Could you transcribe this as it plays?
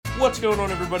What's going on,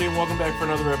 everybody, and welcome back for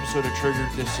another episode of Triggered.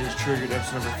 This is Triggered,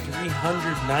 episode number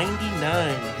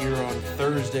 399 here on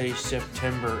Thursday,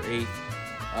 September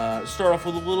 8th. Start off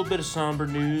with a little bit of somber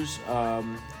news.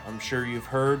 I'm sure you've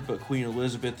heard, but Queen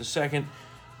Elizabeth II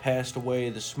passed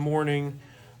away this morning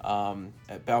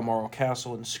at Balmoral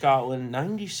Castle in Scotland,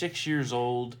 96 years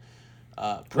old.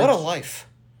 What a life.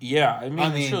 Yeah, I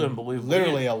mean it's really unbelievable.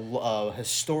 Literally a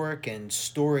historic and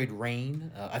storied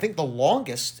reign. I think the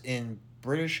longest in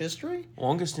British history?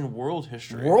 Longest in world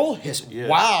history. World history? Yeah.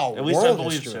 Wow. At least world I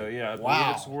believe history. so, yeah. I Wow.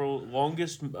 believe it's the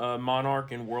longest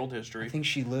monarch in world history. I think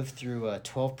she lived through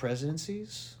 12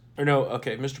 presidencies. Or no,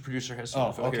 okay, Mr. Producer has some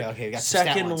info here. Okay. Got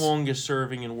Second the stat longest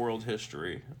serving in world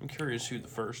history. I'm curious who the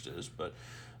first is, but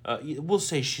we'll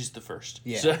say she's the first.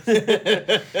 Yeah. So,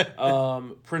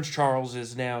 Prince Charles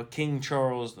is now King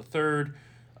Charles III,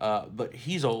 but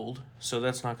he's old, so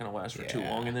that's not going to last for too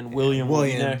long. And then William will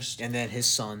be next. And then his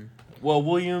son. Well,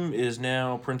 William is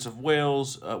now Prince of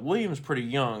Wales. William's pretty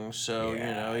young, so,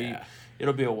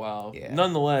 it'll be a while. Yeah.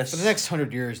 Nonetheless, For the next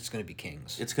 100 years, it's going to be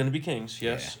kings. it's going to be kings,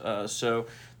 yes. So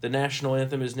the national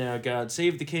anthem is now God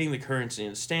Save the King, the currency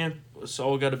and stamp. It's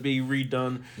all got to be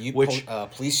redone.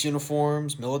 Police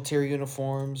uniforms, military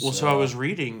uniforms. Well, so I was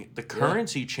reading, the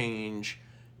currency change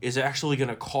is actually going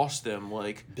to cost them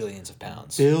like billions of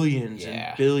pounds. Billions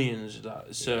and billions.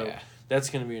 So that's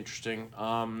going to be interesting.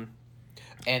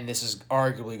 And this is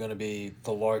arguably going to be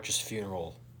the largest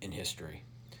funeral in history.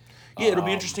 Yeah, it'll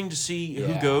be interesting to see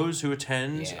who goes, who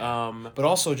attends. Yeah. But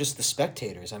also just the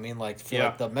spectators. I mean, like,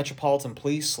 like the Metropolitan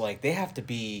Police, like, they have to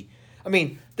be... I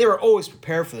mean, they were always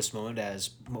prepared for this moment, as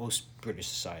most British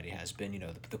society has been. You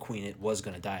know, the Queen was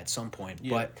going to die at some point. Yeah.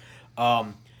 But,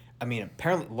 I mean,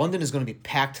 apparently London is going to be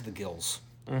packed to the gills.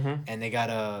 Mm-hmm. And they got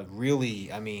to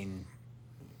really... I mean,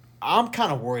 I'm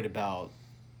kind of worried about...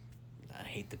 I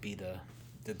hate to be the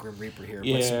Grim Reaper here,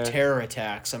 but some terror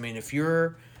attacks. I mean, if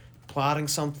you're... plotting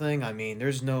something, I mean,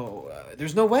 there's no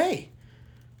way.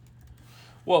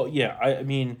 Well, yeah, I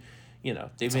mean, you know,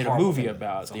 they made a movie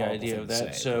about the idea of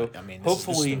that, so I mean, this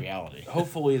hopefully, is the reality.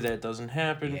 Hopefully that doesn't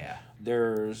happen. Yeah.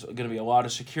 There's going to be a lot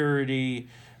of security.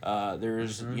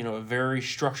 There's a very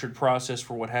structured process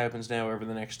for what happens now over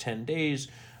the next 10 days.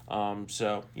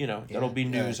 So, that'll be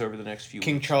news over the next few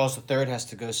King weeks. Charles III has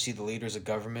to go see the leaders of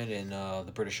government in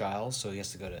the British Isles, so he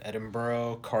has to go to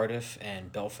Edinburgh, Cardiff, and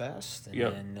Belfast,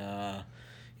 and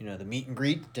then, the meet and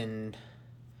greet, and...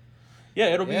 Yeah,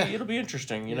 it'll be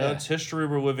interesting. It's history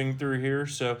we're living through here.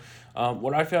 So,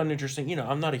 what I found interesting,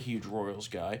 I'm not a huge Royals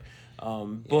guy,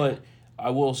 but I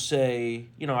will say,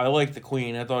 I like the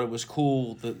Queen. I thought it was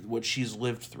cool what she's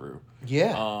lived through.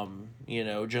 Yeah.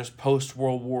 Just post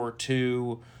World War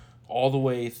II, all the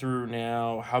way through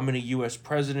now. How many U.S.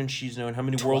 presidents she's known? How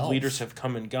many 12. world leaders have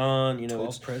come and gone?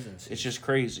 12 presidents. It's just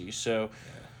crazy. So,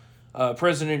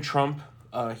 President Trump,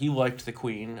 he liked the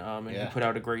Queen, and he put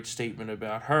out a great statement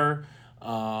about her.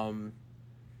 So,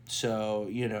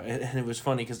 and it was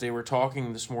funny because they were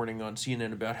talking this morning on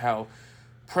CNN about how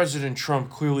President Trump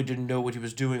clearly didn't know what he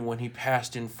was doing when he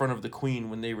passed in front of the Queen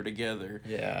when they were together.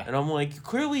 Yeah. And I'm like,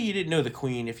 clearly you didn't know the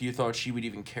Queen if you thought she would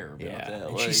even care about that.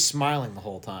 And she's smiling the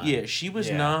whole time. Yeah, she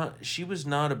was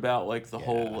not about like the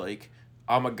whole like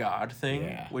I'm a god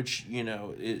thing, which,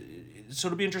 so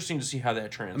it'll be interesting to see how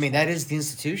that transforms. I mean, that is the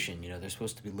institution. They're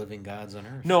supposed to be living gods on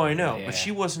Earth. No, I know, but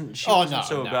she wasn't. She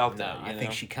wasn't about that. I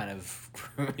think she kind of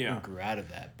grew out of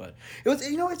that. But it was,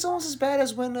 it's almost as bad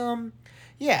as when,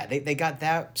 they got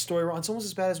that story wrong. It's almost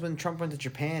as bad as when Trump went to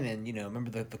Japan and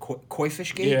remember the koi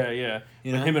fish gate. Yeah.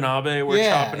 When him and Abe were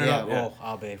chopping it up. Yeah.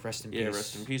 Oh, Abe, rest in peace. Yeah,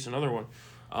 rest in peace. Another one.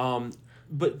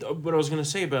 But what I was gonna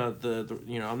say about the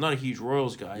I'm not a huge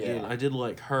Royals guy. Yeah. I did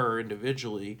like her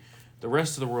individually. The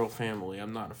rest of the royal family,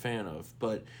 I'm not a fan of,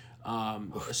 but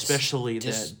especially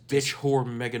that bitch whore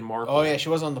Meghan Markle. Oh yeah, she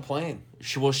was on the plane.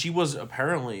 She was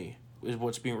apparently, is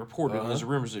what's being reported. And there's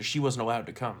rumors that she wasn't allowed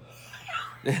to come.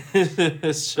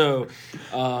 So,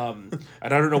 and I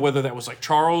don't know whether that was like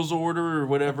Charles' order or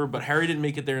whatever, but Harry didn't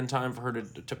make it there in time for her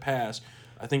to pass.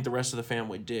 I think the rest of the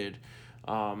family did.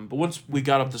 But once we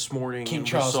got up this morning, King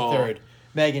Charles III,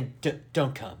 Meghan,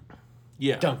 don't come.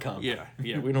 Yeah, don't come. Yeah.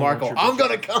 We don't. Markle, I'm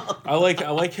gonna come. I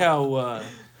like how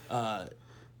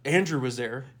Andrew was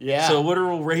there. Yeah. So a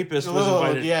literal rapist was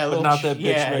invited, but not that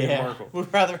bitch Meghan Markle.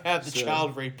 We'd rather have the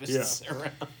child rapists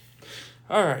around.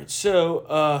 All right. So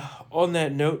on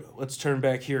that note, let's turn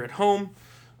back here at home.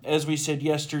 As we said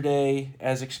yesterday,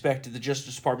 as expected, the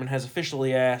Justice Department has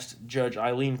officially asked Judge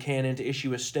Eileen Cannon to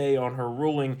issue a stay on her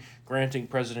ruling granting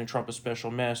President Trump a special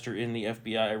master in the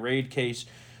FBI raid case.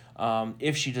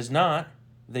 If she does not,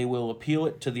 they will appeal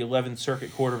it to the 11th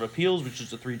Circuit Court of Appeals, which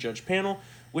is a 3-judge panel,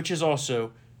 which is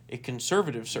also a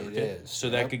conservative circuit. It is. So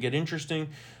that could get interesting.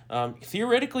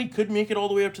 Theoretically, could make it all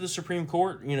the way up to the Supreme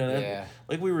Court.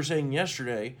 Like we were saying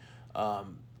yesterday,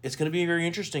 it's going to be very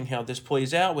interesting how this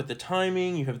plays out with the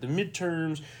timing. You have the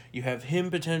midterms. You have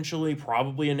him potentially,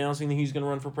 probably announcing that he's going to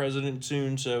run for president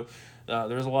soon. So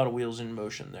there's a lot of wheels in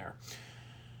motion there.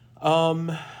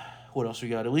 What else we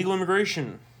got? Illegal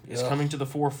immigration is coming to the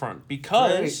forefront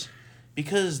because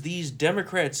these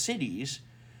Democrat cities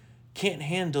can't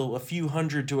handle a few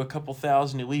hundred to a couple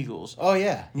thousand illegals. Oh,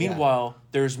 yeah. Meanwhile,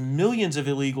 there's millions of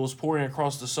illegals pouring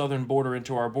across the southern border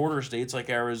into our border states like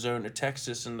Arizona,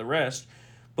 Texas, and the rest.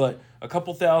 But a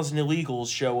couple thousand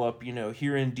illegals show up,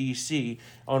 here in D.C.,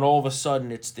 and all of a sudden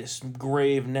it's this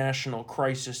grave national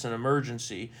crisis and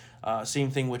emergency. Same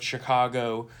thing with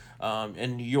Chicago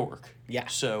and New York. Yeah.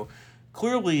 So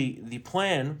clearly the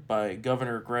plan by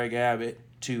Governor Greg Abbott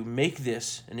to make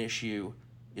this an issue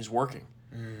is working.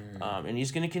 And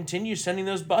he's going to continue sending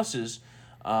those buses.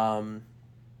 Don't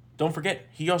forget,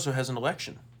 he also has an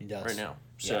election right now.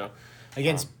 So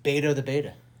against Beta the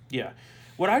Beta. Yeah.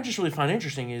 What I just really find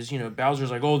interesting is,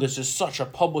 Bowser's like, oh, this is such a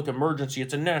public emergency.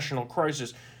 It's a national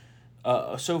crisis.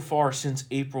 So far since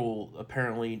April,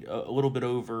 apparently, a little bit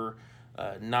over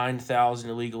 9,000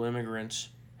 illegal immigrants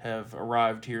have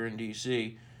arrived here in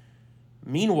D.C.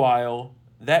 Meanwhile,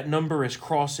 that number is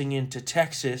crossing into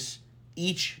Texas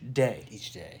each day.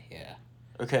 Yeah.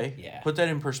 Okay? Yeah. Put that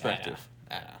in perspective.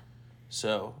 I know.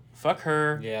 So, fuck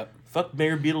her. Yep. Fuck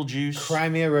Mayor Beetlejuice.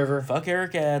 Crimea River. Fuck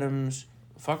Eric Adams.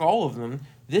 Fuck all of them.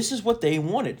 This is what they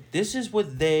wanted. This is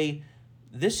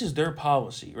their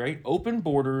policy, right? Open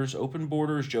borders,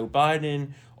 Joe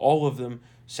Biden, all of them,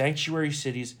 sanctuary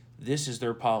cities. This is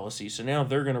their policy. So now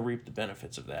they're going to reap the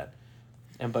benefits of that.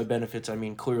 And by benefits, I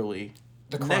mean clearly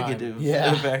the crime. Negative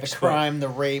effects. The crime, the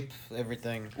rape,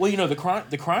 everything. Well,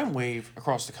 the crime wave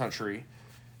across the country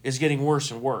is getting worse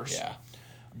and worse. Yeah.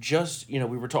 Just, we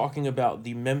were talking about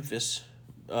the Memphis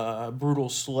brutal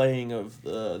slaying of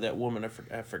that woman.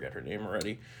 I forget her name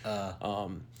already.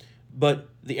 But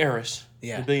the heiress,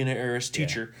 the billionaire heiress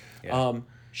teacher,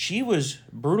 she was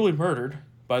brutally murdered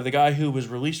by the guy who was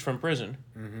released from prison.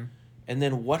 Mm-hmm. And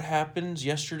then what happens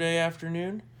yesterday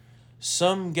afternoon?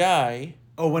 Some guy...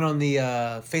 went on the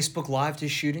Facebook Live to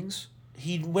shootings?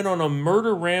 He went on a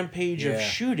murder rampage of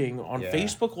shooting on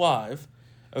Facebook Live,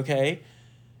 okay?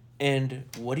 And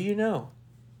what do you know?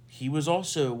 He was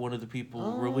also one of the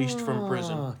people released from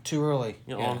prison. Too early.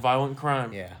 On violent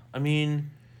crime. Yeah. I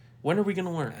mean, when are we going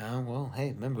to learn? Well,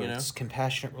 hey, remember, it's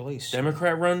compassionate release.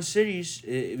 Democrat-run cities,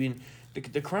 I mean,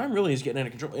 the crime really is getting out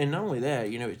of control. And not only that,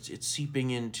 it's seeping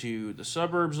into the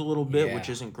suburbs a little bit, which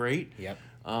isn't great. Yep.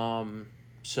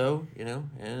 So,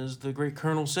 as the great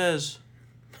Colonel says,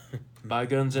 buy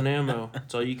guns and ammo.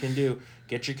 That's all you can do.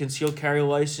 Get your concealed carry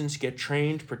license, get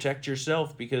trained, protect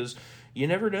yourself, because you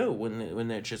never know when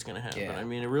that shit's going to happen. Yeah. I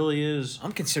mean, it really is.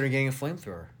 I'm considering getting a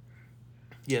flamethrower.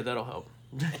 Yeah, that'll help.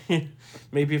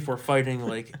 Maybe if we're fighting,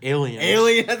 like, aliens.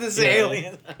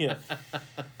 Alien. Yeah.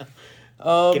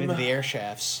 Get into the air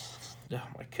shafts. Oh,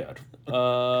 my God.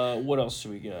 What else do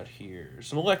we got here?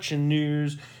 Some election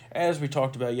news. As we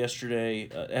talked about yesterday,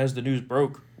 as the news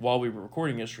broke while we were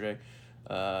recording yesterday,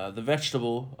 the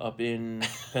vegetable up in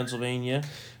Pennsylvania,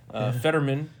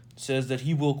 Fetterman, says that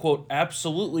he will, quote,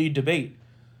 absolutely debate,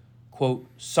 quote,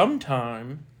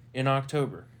 sometime in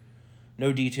October.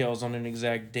 No details on an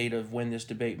exact date of when this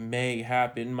debate may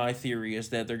happen. My theory is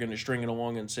that they're going to string it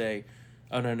along and say,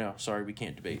 oh, no, sorry, we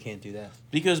can't debate. We can't do that.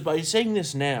 Because by saying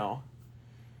this now,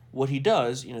 what he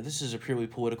does, this is a purely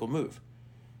political move.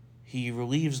 He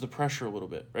relieves the pressure a little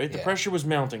bit, right? The pressure was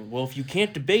mounting. Well, if you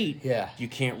can't debate, you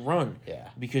can't run. Yeah.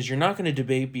 Because you're not going to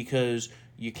debate because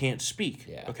you can't speak.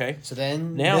 Yeah. Okay? So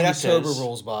then now mid-October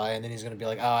rolls by, and then he's going to be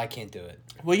like, I can't do it.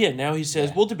 Well, now he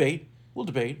says, we'll debate.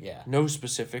 Yeah. No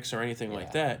specifics or anything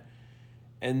like that.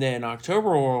 And then October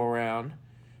will roll around,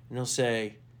 and he'll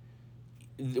say,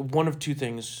 one of two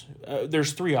things.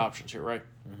 There's three options here, right?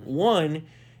 Mm-hmm. One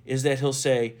is that he'll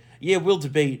say, we'll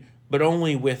debate, but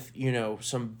only with,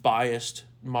 some biased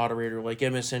moderator like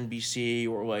MSNBC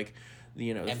or like,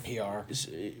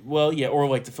 NPR. Well, or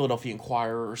like the Philadelphia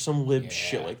Inquirer or some lib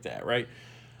shit like that, right?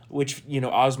 Which,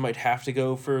 Oz might have to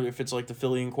go for if it's like the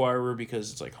Philly Inquirer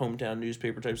because it's like hometown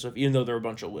newspaper type stuff, even though they're a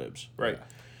bunch of libs, right?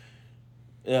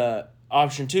 Yeah.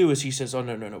 Option two is he says,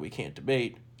 no, we can't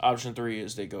debate. Option three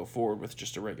is they go forward with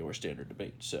just a regular standard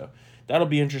debate. So that'll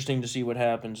be interesting to see what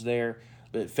happens there.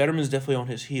 But Fetterman's definitely on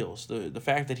his heels. The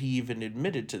fact that he even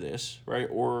admitted to this, right,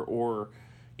 or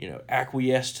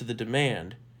acquiesced to the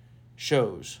demand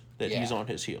shows that he's on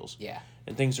his heels. Yeah.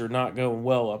 And things are not going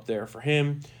well up there for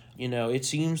him. It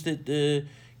seems that the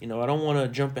I don't want to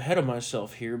jump ahead of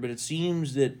myself here, but it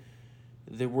seems that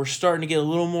we're starting to get a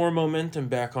little more momentum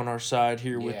back on our side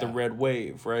here with the red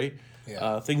wave, right?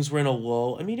 Yeah. Things were in a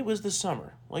lull. I mean, it was the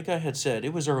summer. Like I had said,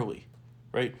 it was early,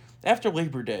 right? After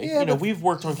Labor Day, we've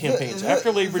worked on campaigns.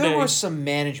 After Labor Day... There were some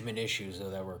management issues, though,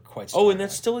 that were quite startling. Oh, and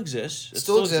that still exists. It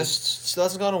still exists. Still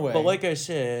hasn't gone away. But like I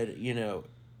said,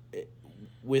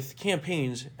 with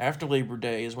campaigns, after Labor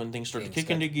Day is when things start to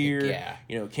kick into gear. Yeah.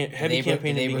 Heavy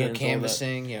campaigning begins.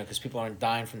 Canvassing, because people aren't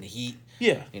dying from the heat.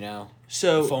 Yeah.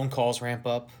 So phone calls ramp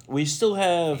up. We still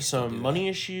have some money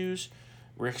issues.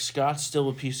 Rick Scott's still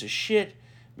a piece of shit.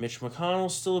 Mitch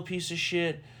McConnell's still a piece of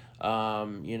shit.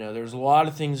 There's a lot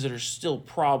of things that are still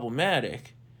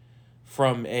problematic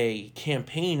from a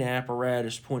campaign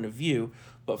apparatus point of view,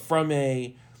 but from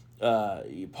a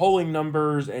polling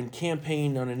numbers and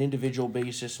campaign on an individual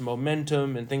basis,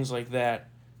 momentum and things like that,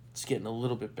 it's getting a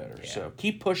little bit better. Yeah. So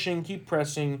keep pushing, keep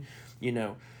pressing.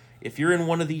 If you're in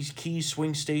one of these key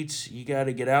swing states, you got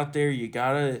to get out there. You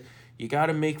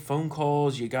gotta make phone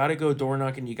calls. You got to go door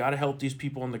knocking. You got to help these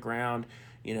people on the ground.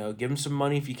 Give them some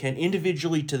money if you can,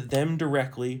 individually to them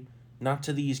directly, not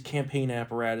to these campaign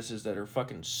apparatuses that are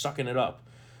fucking sucking it up.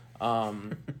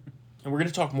 And we're going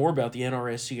to talk more about the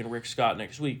NRSC and Rick Scott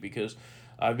next week because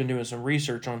I've been doing some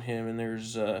research on him, and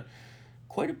there's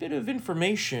quite a bit of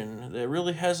information that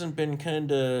really hasn't been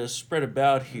kind of spread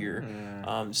about here.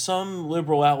 Some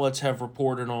liberal outlets have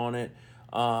reported on it.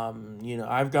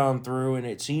 I've gone through, and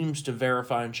it seems to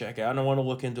verify and check out. And I want to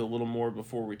look into a little more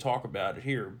before we talk about it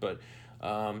here, but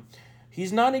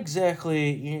he's not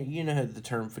exactly, you know the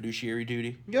term fiduciary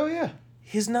duty? Oh, yeah.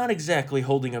 He's not exactly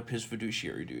holding up his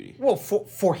fiduciary duty. Well,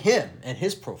 for him and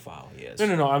his profile, he is.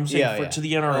 No. I'm saying to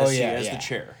the NRSC as the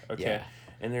chair. Okay. Yeah.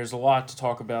 And there's a lot to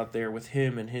talk about there with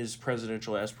him and his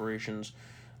presidential aspirations,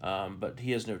 but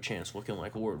he has no chance looking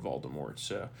like Lord Voldemort.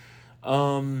 So,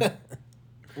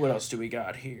 what else do we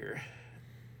got here?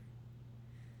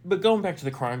 But going back to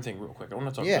the crime thing real quick, I want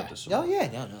to talk about this. No,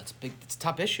 it's a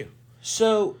top issue.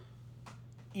 So,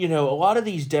 a lot of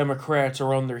these Democrats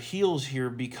are on their heels here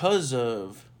because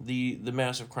of the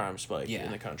massive crime spike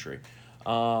in the country.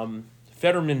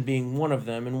 Fetterman being one of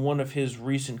them, and one of his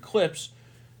recent clips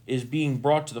is being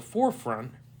brought to the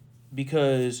forefront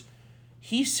because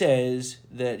he says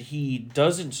that he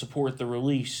doesn't support the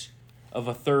release of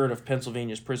a third of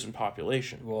Pennsylvania's prison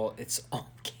population. Well, it's on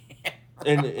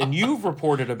camera. And you've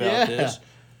reported about this,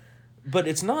 but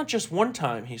it's not just one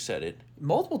time he said it.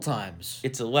 Multiple times.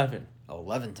 It's 11.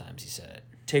 11 times he said it.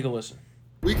 Take a listen.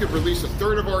 We could release a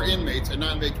third of our inmates and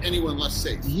not make anyone less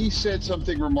safe. He said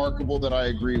something remarkable that I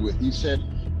agree with. He said,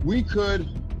 we could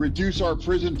reduce our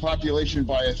prison population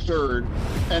by a third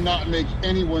and not make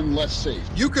anyone less safe.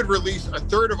 You could release a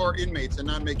third of our inmates and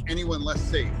not make anyone less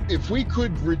safe. If we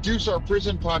could reduce our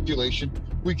prison population,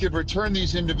 we could return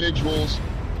these individuals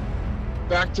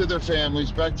back to their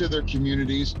families, back to their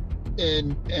communities,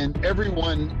 and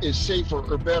everyone is safer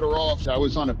or better off. I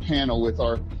was on a panel with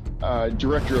our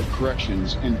director of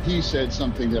corrections, and he said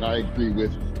something that I agree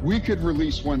with. We could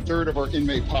release 1/3 of our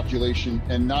inmate population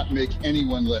and not make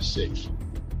anyone less safe.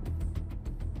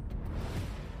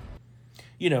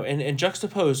 And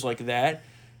juxtapose like that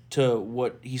to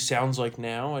what he sounds like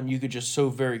now, and you could just so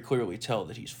very clearly tell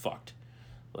that he's fucked.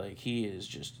 Like, he is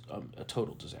just a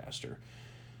total disaster.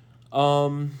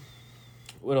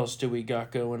 What else do we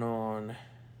got going on?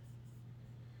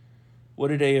 What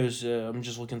did AOC... I'm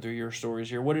just looking through your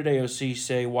stories here. What did AOC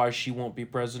say why she won't be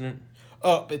president?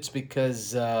 Oh, it's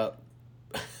because...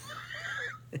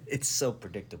 it's so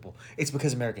predictable. It's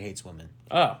because America hates women.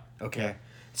 Oh. Okay.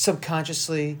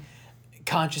 Subconsciously,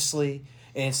 consciously,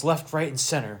 and it's left, right, and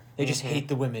center. They just hate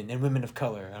the women and women of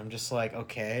color. I'm just like,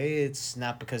 okay, it's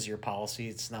not because of your policy.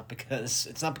 It's not because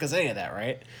of any of that,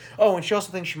 right? Oh, and she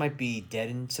also thinks she might be dead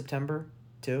in September,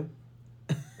 too.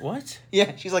 What?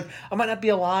 Yeah, she's like, I might not be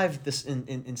alive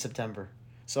in September.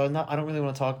 So I don't really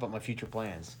want to talk about my future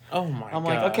plans. Oh my God. I'm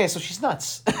like, okay, so she's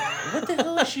nuts. What the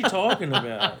hell is she talking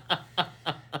about?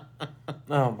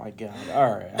 Oh my God.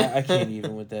 All right. I can't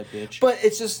even with that bitch. But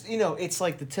it's just, it's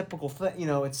like the typical thing.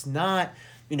 It's not,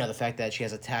 the fact that she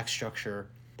has a tax structure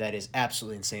that is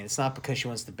absolutely insane. It's not because she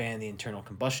wants to ban the internal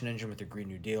combustion engine with the Green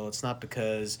New Deal. It's not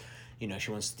because,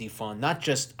 she wants to defund not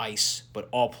just ICE, but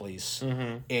all police.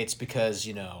 Mm-hmm. It's because,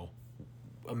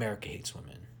 America hates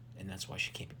women. And that's why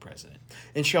she can't be president.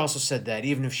 And she also said that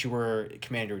even if she were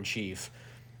commander-in-chief,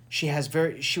 she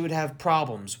would have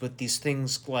problems with these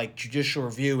things like judicial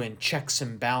review and checks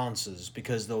and balances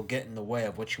because they'll get in the way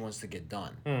of what she wants to get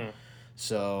done.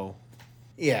 So,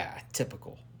 yeah,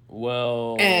 typical.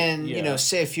 Well, And yeah.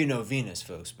 say if you know Venus,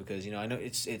 folks, because I know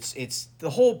it's the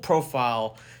whole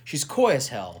profile. She's coy as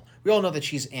hell. We all know that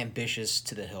she's ambitious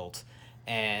to the hilt,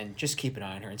 and just keep an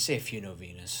eye on her. And say if you know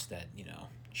Venus, that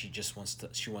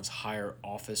she wants higher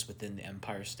office within the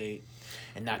Empire State,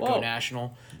 and not go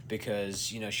national, because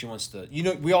she wants to.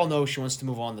 We all know she wants to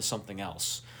move on to something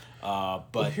else.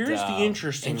 But here's the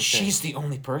interesting and thing. she's the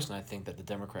only person I think that the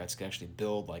Democrats can actually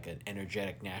build like an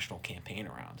energetic national campaign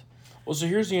around. Well, so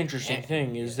here's the interesting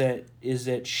thing is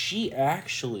that she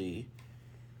actually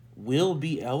will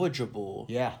be eligible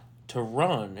to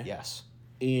run Yes.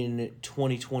 in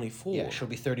 2024. Yeah, she'll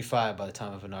be 35 by the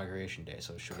time of Inauguration Day,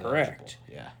 so she'll be Correct.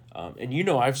 eligible. Yeah. And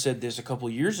I've said this a couple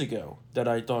of years ago that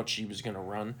I thought she was going to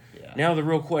run. Yeah. Now the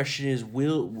real question is,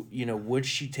 would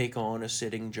she take on a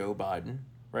sitting Joe Biden,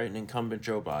 right, an incumbent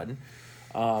Joe Biden?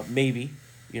 Maybe.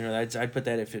 I'd put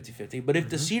that at 50-50. But if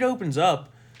the seat opens up,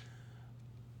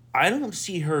 I don't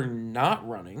see her not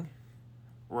running,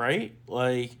 right?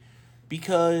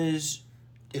 Because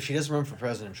if she doesn't run for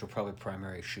president, she'll probably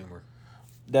primary Schumer.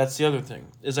 that's the other thing,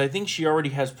 is I think she already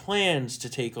has plans to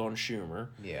take on Schumer.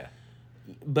 Yeah.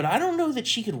 But I don't know that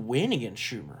she could win against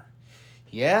Schumer.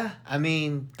 Yeah, I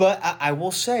mean, but I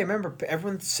will say, remember,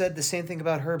 everyone said the same thing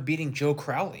about her beating Joe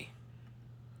Crowley.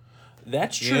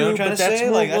 That's true, You know what I'm trying but to that's say?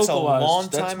 more Like, that's a localized.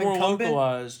 long-time That's more incumbent.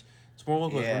 localized. It's more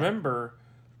localized. Yeah. Remember,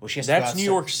 Well, she has to go that's New outside.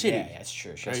 York City. Yeah, that's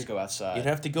true. She has to go outside. You'd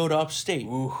have to go to upstate,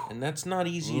 Ooh. and that's not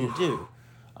easy to do.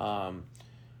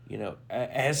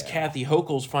 As Kathy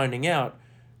Hochul's finding out,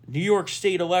 New York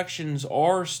State elections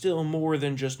are still more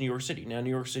than just New York City. Now, New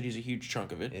York City is a huge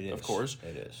chunk of it, It of is. course.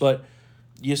 It is. But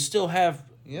you still have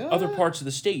Yeah. other parts of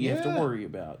the state you have to Yeah. worry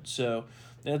about. So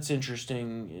that's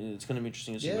interesting. It's going to be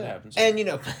interesting to see what happens. And,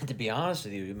 to be honest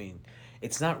with you, I mean,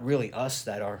 it's not really us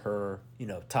that are her,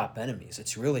 top enemies.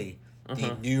 It's really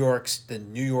the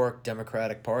New York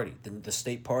Democratic Party. The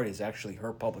state party is actually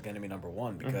her public enemy number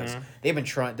one, because they've been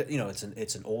trying to,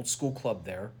 it's an old school club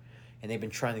there, and they've been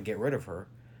trying to get rid of her.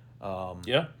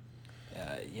 Yeah.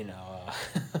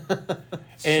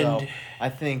 So I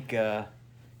think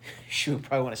she would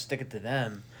probably want to stick it to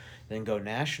them, then go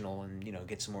national and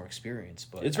get some more experience.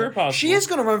 But It's very possible. she is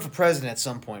going to run for president at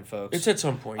some point, folks. It's at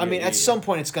some point. I mean, yeah. at some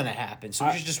point it's going to happen. So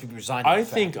we should just resign. To I the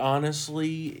fact. think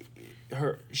honestly,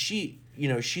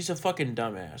 she's a fucking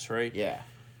dumbass, right? Yeah.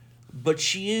 But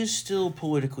she is still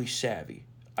politically savvy.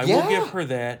 I Yeah. will give her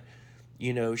that.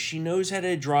 She knows how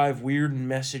to drive weird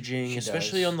messaging,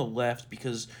 especially does. on the left,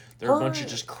 because they're a bunch of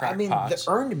just crackpots.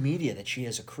 The earned media that she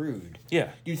has accrued. Yeah.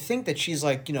 You'd think that she's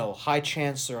like, high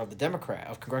chancellor of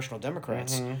congressional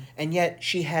Democrats, and yet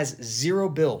she has zero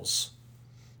bills.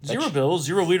 Zero bills,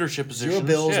 zero leadership positions. Zero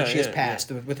bills Yeah, that she has yeah,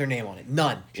 passed with her name on it.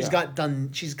 None. She's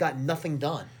got nothing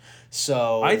done.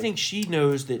 So I think she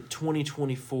knows that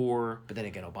 2024, But then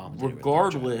again, Obama did it with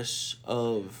regardless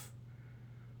of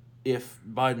if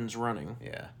Biden's running,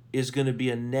 Yeah. is going to be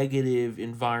a negative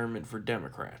environment for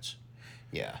Democrats.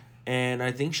 Yeah. And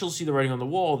I think she'll see the writing on the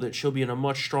wall that she'll be in a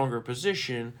much stronger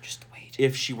position Just wait.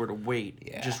 if she were to wait.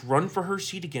 Yeah. Just run for her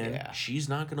seat again. Yeah. She's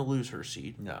not going to lose her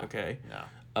seat. No. Okay.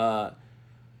 No.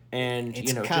 And,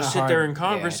 It's kinda just sit there in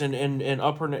hard, Congress yeah. and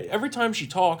up her... Every time she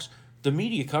talks, the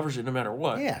media covers it no matter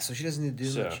what. Yeah, so she doesn't need to do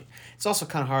So. much. It's also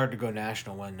kind of hard to go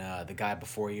national when the guy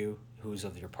before you, who's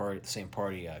of your party, the same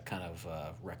party, kind of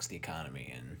wrecks the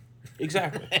economy and.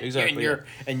 Exactly.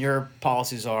 And your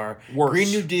policies are Worse. Green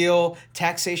New Deal,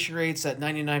 taxation rates at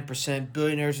 99%,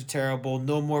 billionaires are terrible,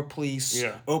 no more police,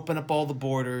 Yeah. open up all the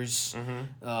borders.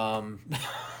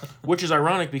 Which is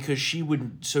ironic because she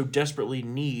would so desperately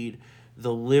need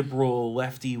the liberal,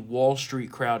 lefty Wall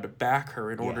Street crowd to back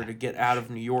her in order to get out of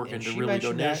New York and to she really go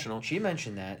mentioned that- national. She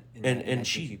mentioned that in And that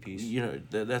she, GQ piece.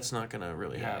 that's not going to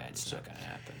really happen. It's So. not going to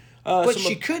happen. some But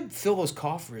she of- could fill those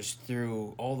coffers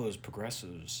through all those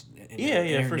progressives.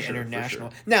 For sure.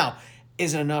 International. Now,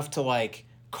 is it enough to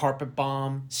carpet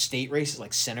bomb state races,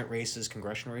 like Senate races,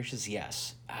 congressional races?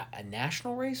 Yes. A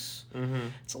national race? Mm-hmm.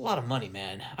 It's a lot of money,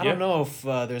 man. I don't know if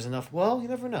there's enough. Well, you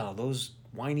never know. Those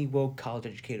whiny, woke,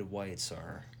 college-educated whites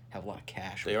have a lot of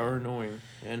cash. They are annoying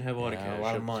and have a lot of cash. A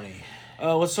lot of money.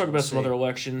 Let's talk about some see. other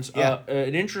elections. Yeah.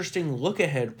 An interesting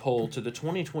look-ahead poll to the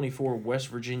 2024 West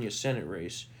Virginia Senate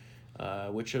race,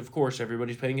 which, of course,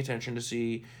 everybody's paying attention to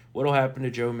see what will happen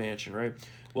to Joe Manchin, right?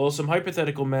 Well, some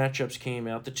hypothetical matchups came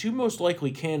out. The two most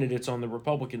likely candidates on the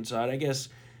Republican side, I guess,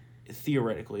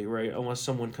 theoretically, right, unless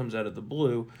someone comes out of the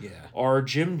blue, are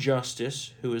Jim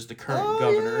Justice, who is the current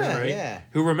governor, right? Yeah.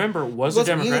 Who, remember, was a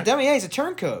Democrat. He's a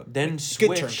turncoat. Then Good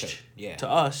switched turncoat. Yeah. to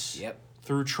us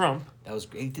through Trump. That was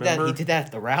he did Remember? that. He did that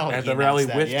at the rally. At He the rally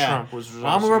announced with that, Trump was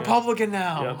I'm a Republican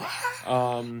now.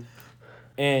 Yep.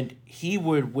 And he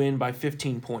would win by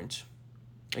 15 points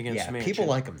against Manchin. People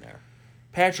like him there.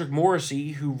 Patrick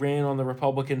Morrissey, who ran on the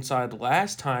Republican side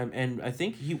last time, and I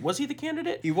think was he the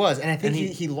candidate? He was, and I think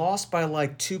he lost by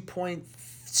like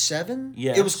 2.7.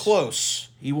 Yes. It was close.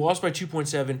 He lost by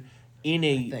 2.7 in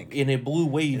a blue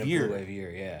wave year. Blue wave year,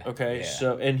 yeah. Okay, yeah.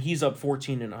 so and he's up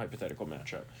 14 in a hypothetical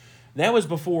matchup. That was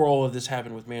before all of this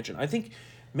happened with Manchin. I think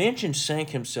Manchin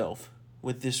sank himself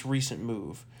with this recent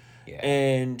move. Yeah.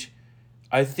 And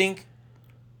I think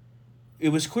it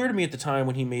was clear to me at the time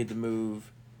when he made the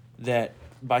move that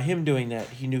by him doing that,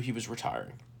 he knew he was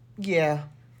retiring. Yeah.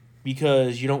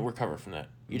 Because you don't recover from that.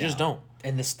 You just don't.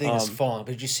 And this thing is falling.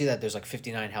 But did you see that there's like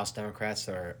 59 House Democrats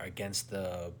that are against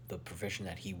the provision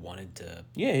that he wanted to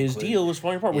his deal was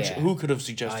falling apart, which who could have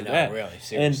suggested that? Really,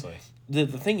 seriously. And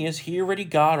the thing is, he already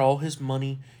got all his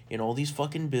money in all these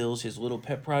fucking bills, his little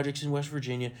pet projects in West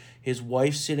Virginia, his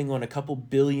wife sitting on a couple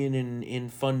billion in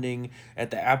funding at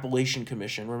the Appalachian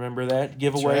Commission. Remember that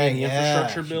giveaway in the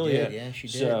infrastructure bill? Yeah, she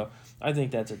did. So I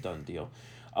think that's a done deal.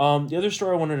 The other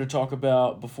story I wanted to talk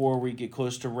about before we get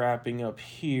close to wrapping up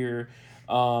here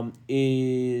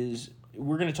is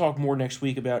we're going to talk more next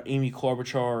week about Amy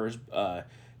Klobuchar's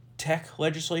tech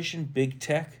legislation, big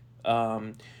tech,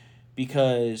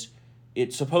 because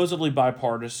it's supposedly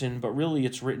bipartisan, but really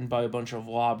it's written by a bunch of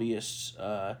lobbyists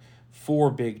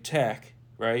for big tech,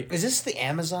 right? Is this the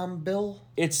Amazon bill?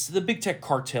 It's the big tech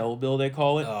cartel bill, they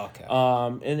call it. Oh, okay.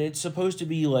 And it's supposed to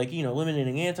be like,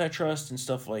 eliminating antitrust and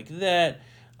stuff like that.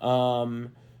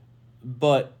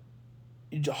 But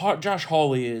Josh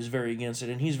Hawley is very against it,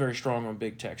 and he's very strong on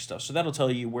big tech stuff. So that'll tell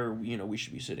you where, we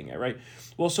should be sitting at, right?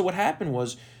 Well, so what happened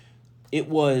was it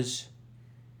was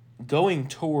going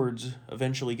towards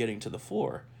eventually getting to the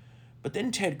floor. But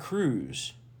then Ted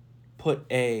Cruz put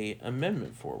a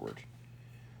amendment forward.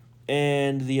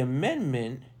 And the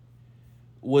amendment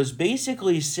was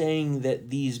basically saying that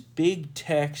these big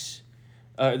tech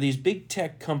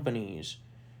companies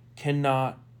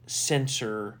cannot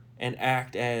censor and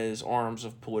act as arms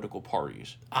of political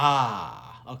parties.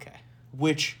 Ah, okay.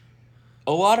 Which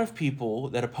a lot of people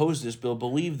that oppose this bill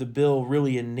believe the bill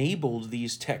really enabled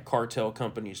these tech cartel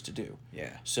companies to do.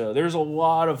 Yeah. So there's a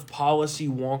lot of policy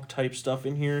wonk type stuff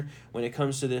in here when it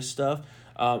comes to this stuff.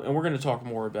 And we're going to talk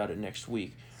more about it next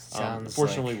week.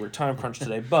 Unfortunately, we're time crunched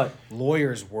today, but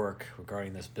lawyers' work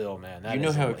regarding this bill, man. You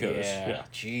know how it goes. Yeah.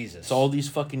 Jesus. It's all these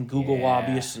fucking Google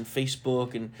lobbyists and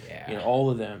Facebook and all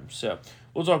of them. So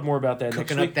we'll talk more about that next week.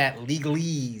 Cooking up that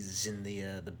legalese in the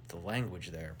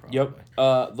language there, probably.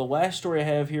 Yep. The last story I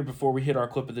have here before we hit our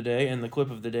clip of the day, and the clip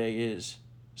of the day is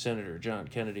Senator John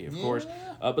Kennedy, of course.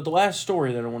 But the last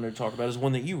story that I wanted to talk about is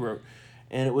one that you wrote,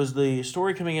 and it was the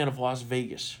story coming out of Las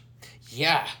Vegas.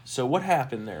 Yeah. So what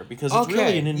happened there? Because it's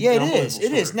really an it is.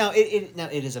 It is. Now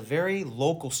it is a very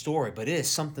local story, but it is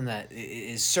something that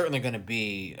is certainly going to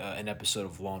be an episode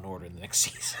of Law and Order in the next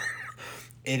season.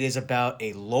 It is about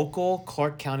a local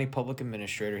Clark County public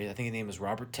administrator. I think his name is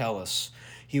Robert Tellis.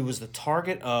 He was the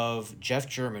target of Jeff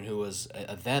German, who was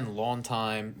a then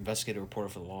longtime investigative reporter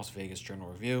for the Las Vegas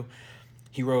Journal-Review.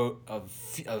 He wrote a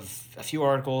few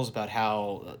articles about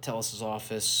how Tellis's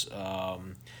office,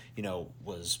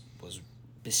 was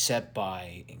beset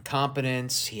by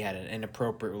incompetence. He had an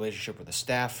inappropriate relationship with a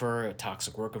staffer, a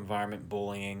toxic work environment,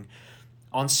 bullying.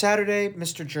 On Saturday,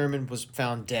 Mr. German was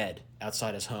found dead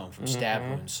outside his home from stab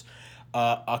wounds.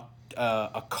 A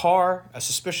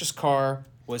suspicious car,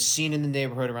 was seen in the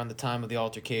neighborhood around the time of the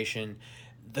altercation.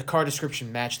 The car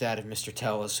description matched that of Mr.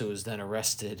 Tellis, who was then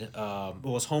arrested.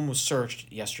 His home was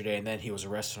searched yesterday, and then he was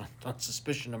arrested on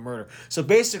suspicion of murder. So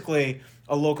basically,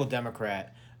 a local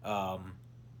Democrat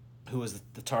who was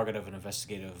the target of an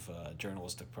investigative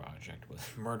journalistic project,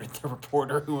 murdered the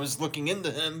reporter who was looking into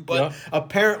him. But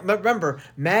apparently, remember,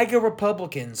 MAGA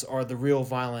Republicans are the real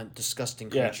violent, disgusting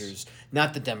creatures,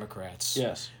 not the Democrats.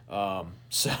 Yes.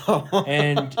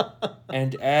 And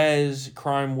as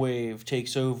crime wave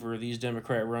takes over these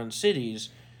Democrat-run cities,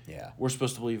 we're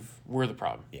supposed to believe we're the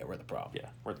problem. Yeah, we're the problem. Yeah,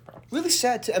 we're the problem. Really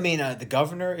sad. The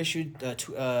governor issued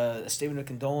a statement of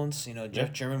condolence.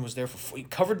 Jeff German was there he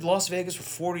covered Las Vegas for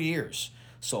 40 years.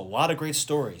 So a lot of great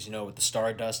stories, with the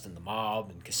Stardust and the mob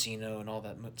and casino and all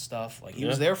that stuff. He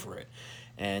was there for it.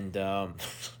 And I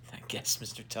guess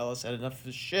Mr. Tellis had enough of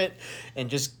his shit and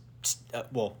just,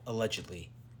 allegedly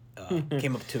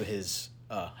came up to his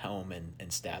home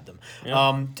and stabbed him.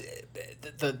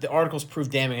 The articles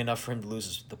proved damning enough for him to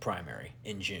lose the primary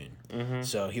in June.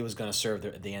 So he was going to serve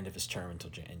the end of his term until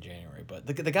in January. But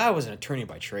the guy was an attorney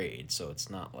by trade, so it's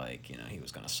not like he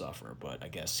was going to suffer. But I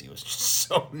guess he was just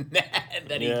so mad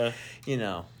that he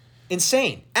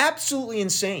Insane. Absolutely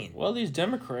insane. Well, these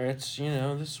Democrats,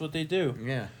 this is what they do.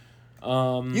 Yeah.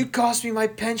 You cost me my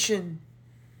pension.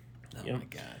 Oh, my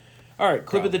God. All right,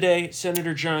 clip of the day,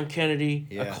 Senator John Kennedy,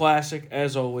 a classic,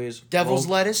 as always. Devil's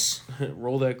lettuce.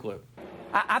 Roll that clip.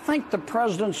 I think the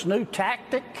president's new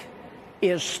tactic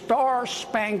is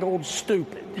star-spangled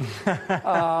stupid.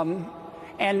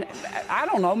 And I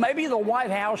don't know, maybe the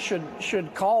White House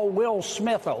should call Will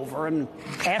Smith over and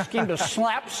ask him to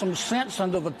slap some sense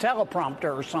into the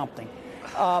teleprompter or something.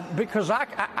 Because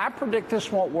I predict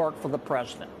this won't work for the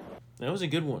president. That was a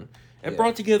good one. It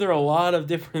brought together a lot of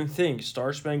different things.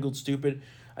 Star-Spangled Stupid.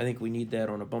 I think we need that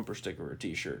on a bumper sticker or a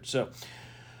T-shirt. So,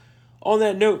 on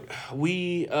that note,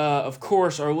 we, of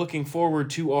course, are looking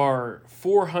forward to our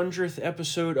 400th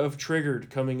episode of Triggered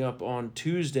coming up on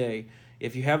Tuesday.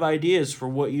 If you have ideas for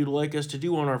what you'd like us to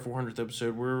do on our 400th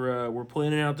episode, we're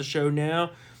planning out the show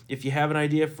now. If you have an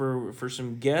idea for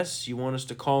some guests you want us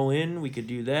to call in, we could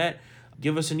do that.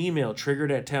 Give us an email,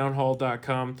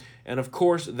 triggered@townhall.com. And, of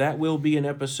course, that will be an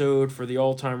episode for the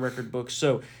all-time record book.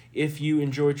 So if you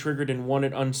enjoy Triggered and want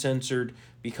it uncensored,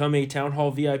 become a Town Hall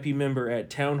VIP member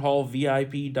at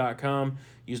townhallvip.com.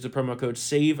 Use the promo code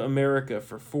SAVEAMERICA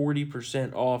for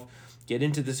 40% off. Get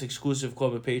into this exclusive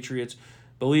club of patriots.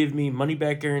 Believe me,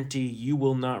 money-back guarantee, you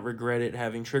will not regret it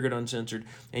having Triggered Uncensored.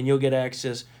 And you'll get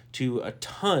access to a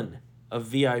ton of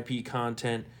VIP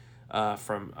content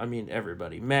from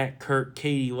everybody. Matt, Kurt,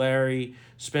 Katie, Larry,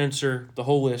 Spencer, the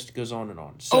whole list goes on and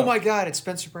on. So, oh my God, it's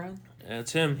Spencer Brown?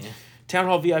 That's him. Yeah.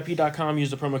 Townhallvip.com.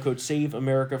 Use the promo code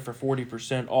SAVEAMERICA for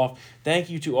 40% off. Thank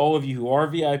you to all of you who are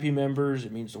VIP members.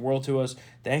 It means the world to us.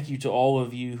 Thank you to all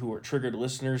of you who are Triggered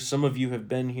listeners. Some of you have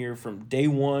been here from day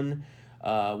one.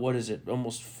 What is it?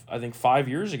 Almost, I think, 5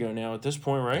 years ago now at this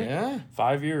point, right? Yeah.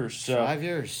 5 years. So 5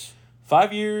 years.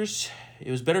 5 years. It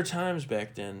was better times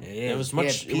back then. It was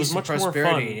much. It was much more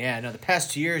fun. Yeah, no. The past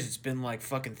 2 years, it's been like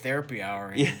fucking therapy hour.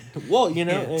 And, yeah. Well,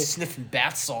 sniffing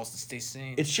bath salts to stay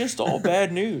sane. It's just all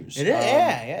bad news. It is.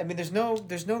 Yeah. I mean, there's no.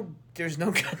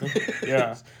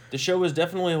 Yeah. The show was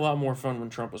definitely a lot more fun when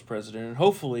Trump was president, and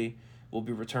hopefully we'll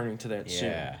be returning to that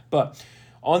soon. But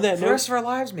on that for note, the rest of our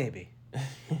lives, maybe.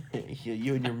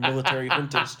 You and your military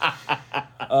juntas.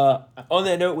 On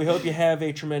that note, we hope you have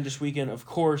a tremendous weekend. Of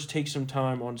course, take some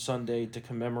time on Sunday to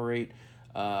commemorate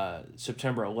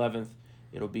September 11th.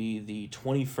 It'll be the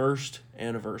 21st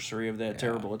anniversary of that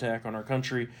terrible attack on our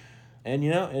country. And,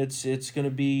 it's going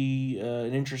to be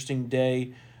an interesting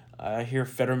day. I hear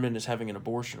Fetterman is having an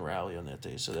abortion rally on that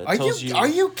day. So that tells you... Are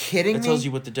you kidding me? That tells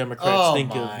you what the Democrats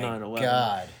think of 9/11. Oh, my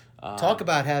God. Talk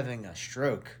about having a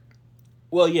stroke.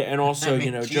 Well, yeah, and also,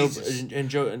 Joe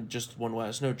just one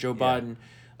last note, Joe Biden,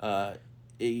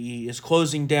 he is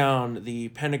closing down the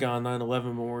Pentagon 9/11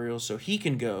 memorial so he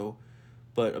can go,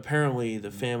 but apparently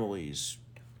the families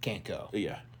can't go.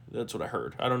 Yeah, that's what I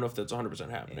heard. I don't know if that's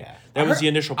 100% happening. Yeah. That was the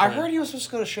initial plan. I heard he was supposed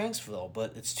to go to Shanksville,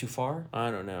 but it's too far.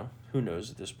 I don't know. Who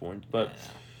knows at this point? But,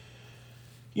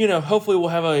 hopefully we'll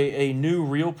have a new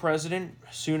real president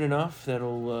soon enough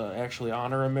that'll actually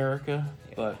honor America.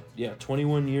 But,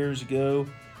 21 years ago.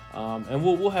 And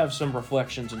we'll have some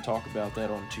reflections and talk about that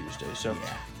on Tuesday. So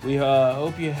we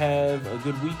hope you have a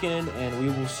good weekend, and we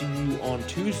will see you on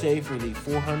Tuesday for the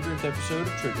 400th episode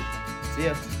of Triggered. See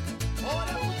ya.